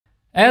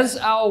As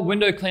our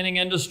window cleaning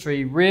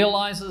industry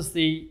realizes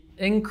the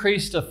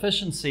increased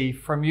efficiency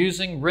from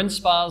using rinse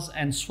bars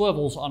and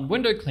swivels on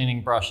window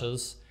cleaning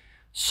brushes,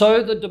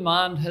 so the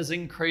demand has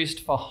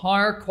increased for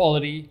higher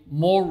quality,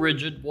 more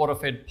rigid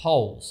water-fed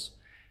poles.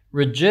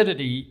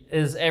 Rigidity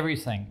is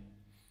everything.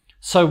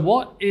 So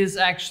what is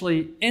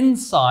actually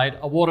inside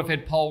a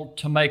water-fed pole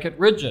to make it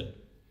rigid?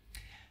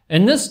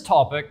 In this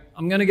topic,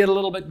 I'm going to get a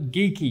little bit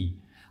geeky.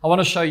 I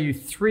want to show you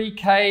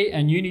 3K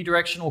and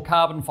unidirectional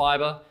carbon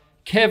fiber,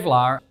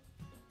 Kevlar,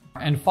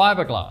 and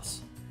fiberglass.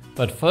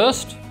 But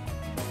first,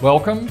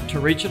 welcome to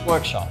Reach It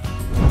Workshop.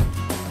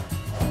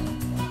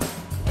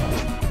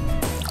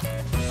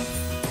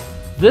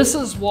 This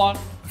is what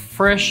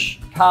fresh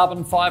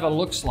carbon fiber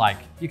looks like.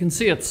 You can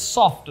see it's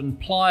soft and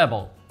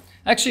pliable.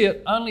 Actually,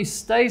 it only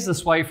stays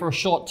this way for a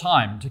short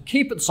time. To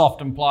keep it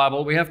soft and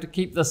pliable, we have to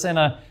keep this in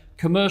a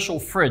commercial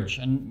fridge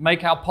and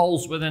make our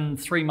poles within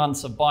 3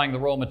 months of buying the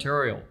raw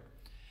material.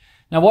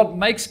 Now, what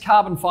makes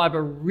carbon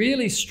fiber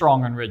really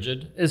strong and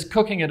rigid is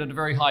cooking it at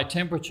very high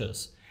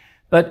temperatures.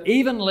 But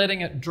even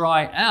letting it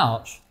dry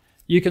out,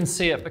 you can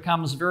see it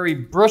becomes very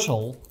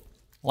brittle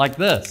like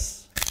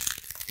this.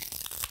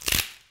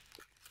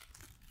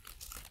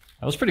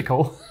 That was pretty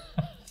cool.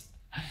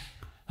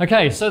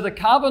 Okay, so the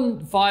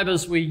carbon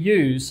fibers we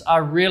use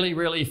are really,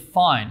 really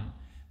fine,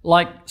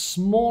 like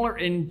smaller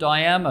in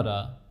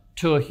diameter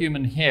to a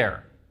human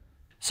hair.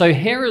 So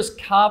here is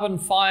carbon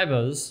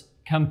fibers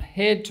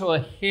compared to a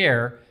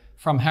hair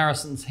from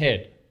Harrison's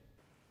head.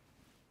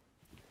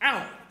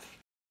 Ow!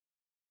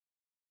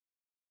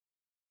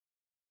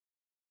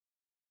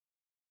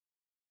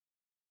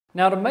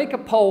 Now, to make a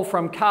pole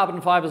from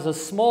carbon fibers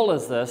as small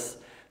as this,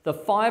 the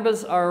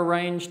fibers are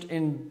arranged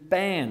in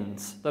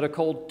bands that are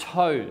called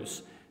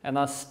toes, and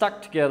are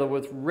stuck together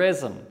with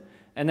resin.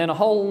 And then a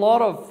whole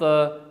lot of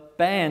the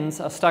bands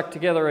are stuck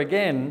together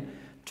again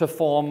to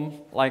form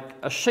like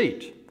a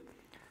sheet.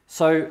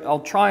 So I'll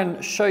try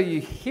and show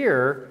you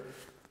here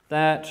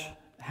that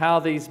how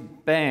these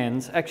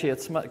bands, actually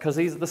it's because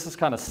this is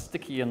kind of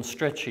sticky and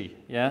stretchy,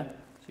 yeah?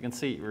 So you can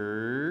see,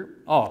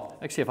 oh,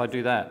 actually if I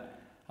do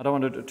that, I don't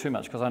want to do too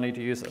much because I need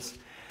to use this.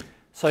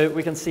 So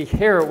we can see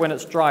here when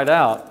it's dried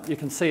out, you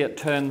can see it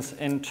turns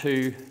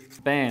into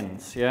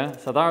bands, yeah?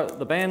 So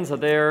the bands are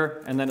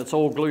there and then it's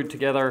all glued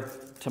together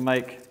to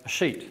make a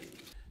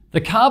sheet.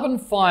 The carbon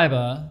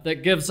fiber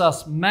that gives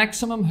us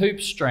maximum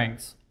hoop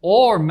strength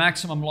or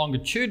maximum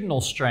longitudinal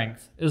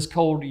strength is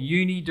called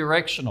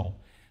unidirectional.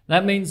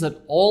 That means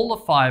that all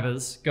the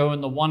fibers go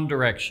in the one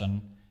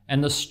direction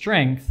and the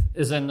strength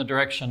is in the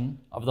direction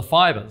of the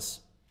fibers.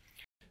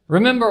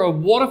 Remember, a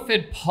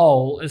water-fed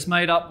pole is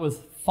made up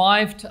with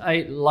 5 to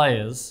 8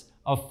 layers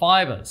of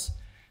fibers.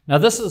 Now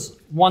this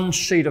is one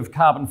sheet of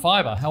carbon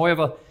fiber.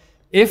 However,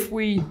 if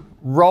we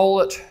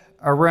roll it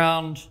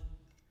around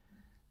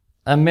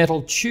a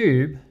metal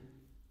tube,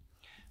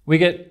 we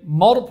get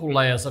multiple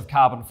layers of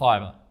carbon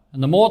fiber.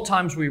 And the more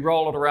times we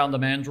roll it around the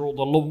mandrel,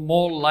 the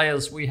more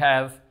layers we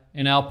have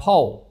in our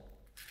pole.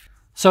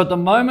 So at the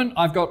moment,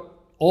 I've got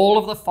all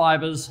of the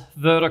fibers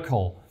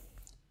vertical.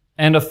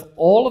 And if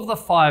all of the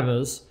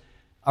fibers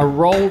are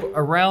rolled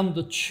around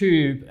the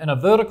tube in a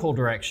vertical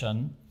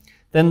direction,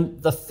 then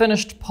the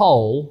finished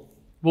pole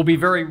will be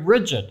very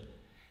rigid.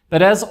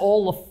 But as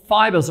all the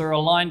fibers are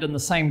aligned in the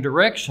same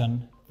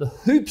direction, the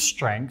hoop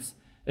strength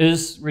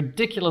is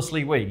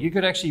ridiculously weak. You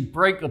could actually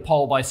break the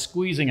pole by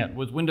squeezing it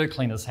with window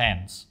cleaners'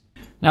 hands.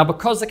 Now,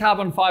 because the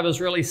carbon fiber is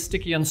really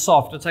sticky and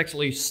soft, it's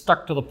actually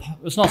stuck to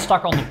it's not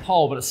stuck on the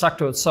pole, but it's stuck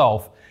to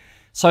itself.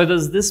 So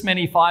there's this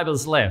many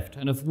fibers left.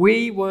 And if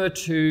we were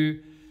to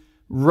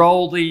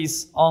roll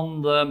these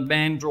on the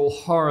mandrel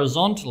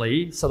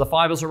horizontally, so the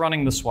fibers are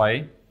running this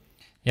way,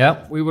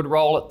 yeah, we would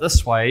roll it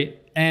this way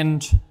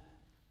and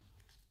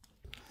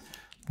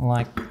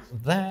like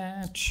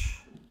that.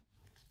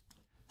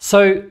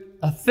 So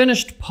a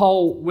finished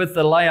pole with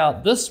the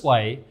layout this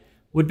way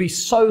would be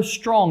so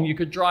strong you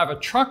could drive a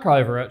truck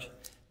over it,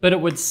 but it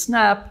would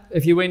snap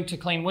if you went to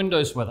clean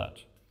windows with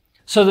it.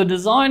 So the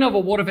design of a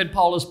water-fed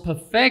pole is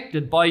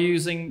perfected by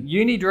using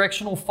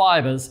unidirectional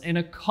fibers in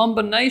a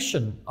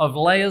combination of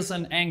layers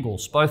and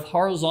angles, both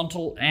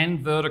horizontal and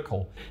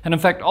vertical, and in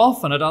fact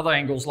often at other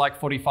angles like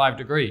 45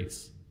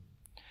 degrees.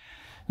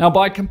 Now,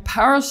 by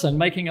comparison,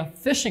 making a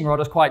fishing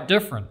rod is quite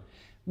different.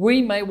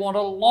 We may want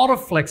a lot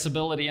of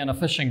flexibility in a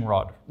fishing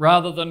rod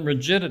rather than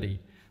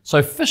rigidity.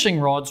 So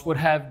fishing rods would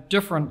have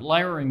different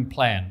layering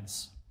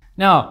plans.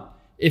 Now,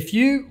 if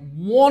you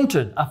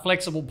wanted a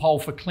flexible pole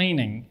for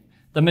cleaning,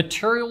 the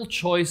material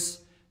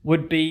choice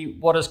would be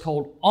what is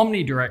called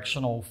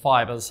omnidirectional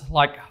fibers,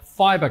 like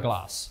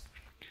fiberglass.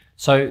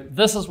 So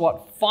this is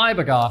what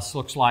fiberglass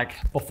looks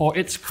like before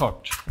it's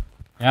cooked.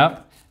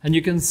 Yeah? And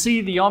you can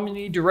see the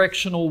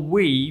omnidirectional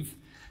weave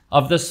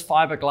of this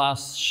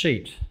fiberglass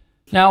sheet.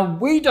 Now,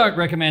 we don't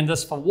recommend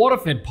this for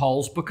water-fed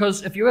poles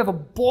because if you ever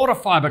bought a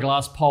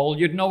fiberglass pole,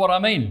 you'd know what I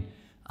mean.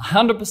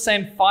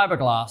 100%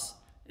 fiberglass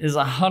is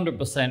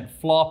 100%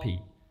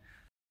 floppy.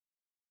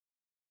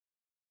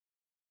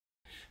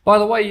 By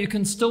the way, you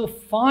can still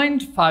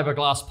find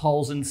fiberglass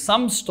poles in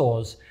some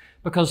stores,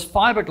 because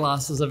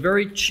fiberglass is a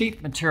very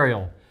cheap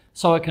material,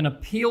 so it can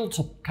appeal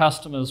to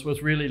customers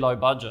with really low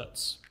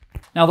budgets.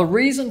 Now, the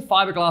reason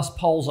fiberglass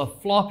poles are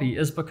floppy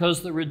is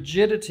because the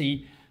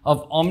rigidity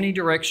of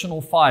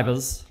omnidirectional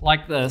fibers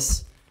like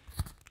this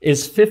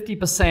is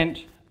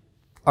 50%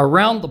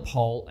 around the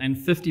pole and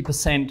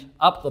 50%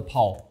 up the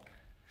pole.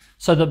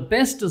 So the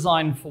best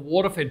design for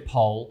water-fed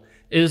pole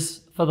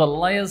is for the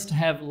layers to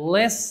have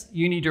less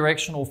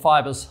unidirectional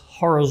fibers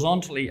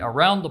horizontally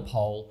around the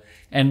pole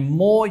and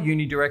more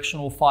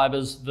unidirectional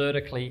fibers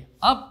vertically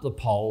up the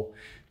pole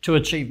to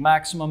achieve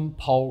maximum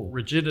pole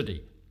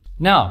rigidity.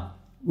 Now,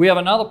 we have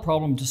another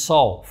problem to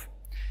solve.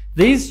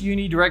 These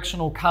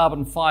unidirectional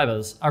carbon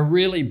fibers are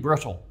really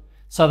brittle,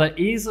 so they're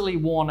easily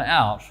worn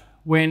out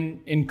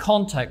when in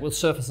contact with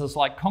surfaces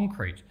like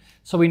concrete,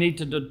 so we need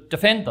to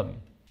defend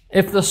them.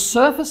 If the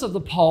surface of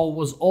the pole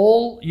was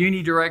all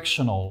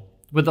unidirectional,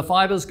 with the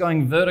fibers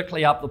going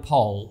vertically up the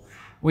pole,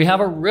 we have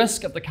a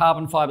risk of the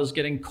carbon fibers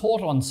getting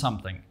caught on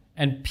something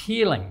and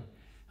peeling,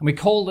 and we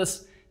call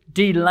this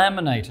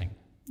delaminating.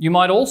 You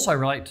might also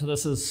relate to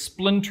this as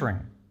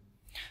splintering.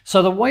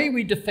 So the way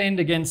we defend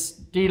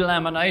against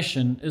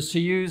delamination is to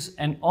use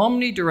an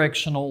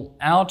omnidirectional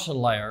outer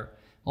layer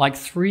like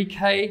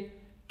 3K,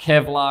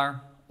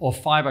 Kevlar, or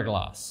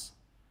fiberglass.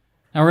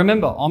 Now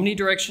remember,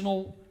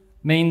 omnidirectional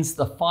means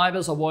the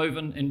fibers are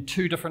woven in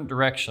two different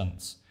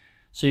directions.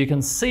 So you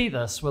can see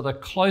this with a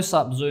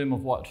close-up zoom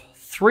of what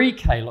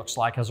 3K looks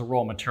like as a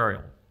raw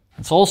material.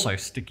 It's also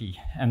sticky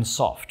and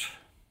soft.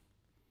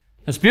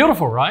 It's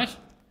beautiful, right?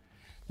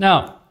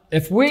 Now,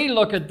 if we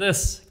look at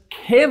this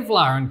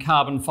Kevlar and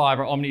carbon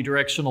fiber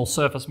omnidirectional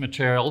surface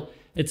material,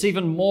 it's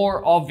even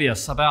more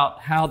obvious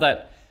about how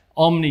that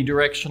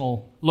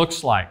omnidirectional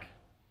looks like.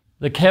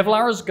 The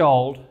Kevlar is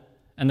gold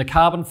and the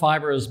carbon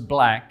fiber is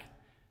black,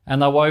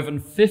 and they're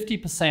woven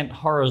 50%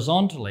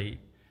 horizontally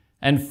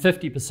and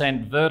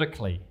 50%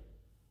 vertically.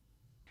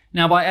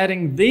 Now, by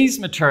adding these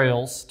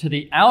materials to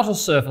the outer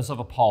surface of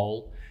a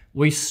pole,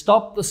 we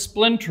stop the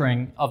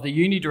splintering of the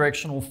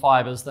unidirectional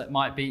fibers that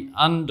might be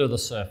under the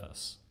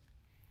surface.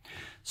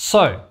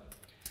 So,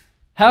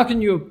 how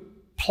can you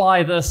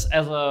apply this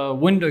as a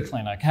window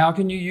cleaner? How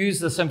can you use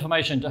this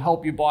information to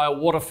help you buy a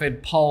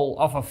water-fed pole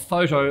off a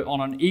photo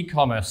on an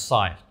e-commerce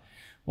site?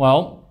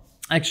 Well,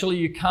 actually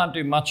you can't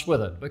do much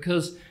with it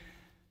because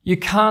you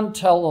can't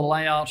tell the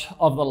layout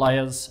of the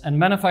layers, and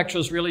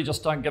manufacturers really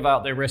just don't give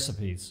out their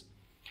recipes.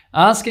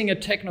 Asking a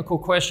technical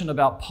question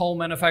about pole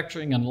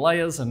manufacturing and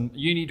layers and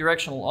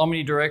unidirectional,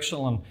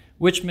 omnidirectional, and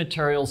which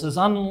materials is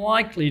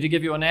unlikely to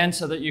give you an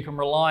answer that you can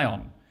rely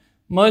on.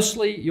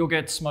 Mostly you'll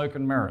get smoke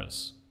and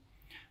mirrors.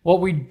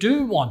 What we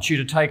do want you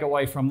to take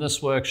away from this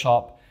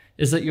workshop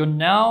is that you're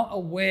now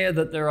aware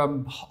that there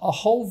are a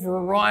whole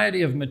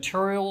variety of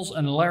materials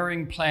and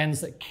layering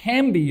plans that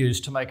can be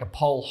used to make a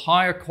pole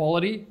higher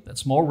quality,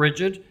 that's more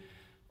rigid,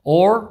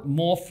 or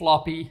more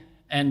floppy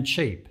and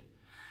cheap.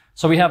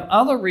 So we have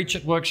other Reach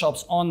It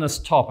workshops on this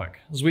topic.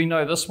 As we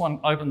know, this one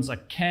opens a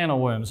can of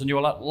worms, and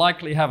you'll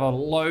likely have a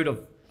load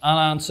of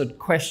unanswered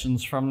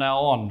questions from now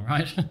on,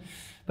 right?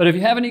 But if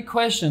you have any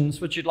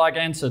questions which you'd like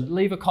answered,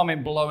 leave a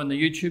comment below in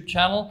the YouTube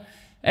channel,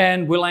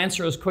 and we'll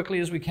answer as quickly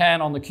as we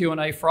can on the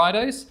Q&A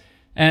Fridays.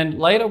 And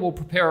later we'll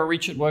prepare a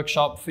Reach It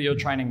workshop for your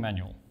training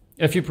manual.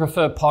 If you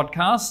prefer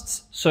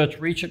podcasts, search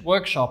Reach It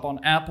Workshop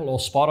on Apple or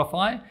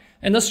Spotify.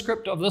 And the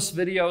script of this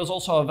video is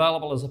also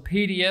available as a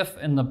PDF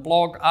in the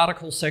blog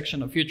article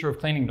section at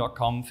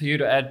futureofcleaning.com for you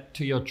to add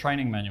to your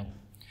training manual.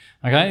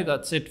 Okay,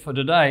 that's it for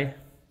today.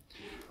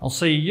 I'll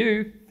see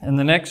you in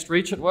the next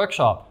Reach It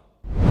workshop.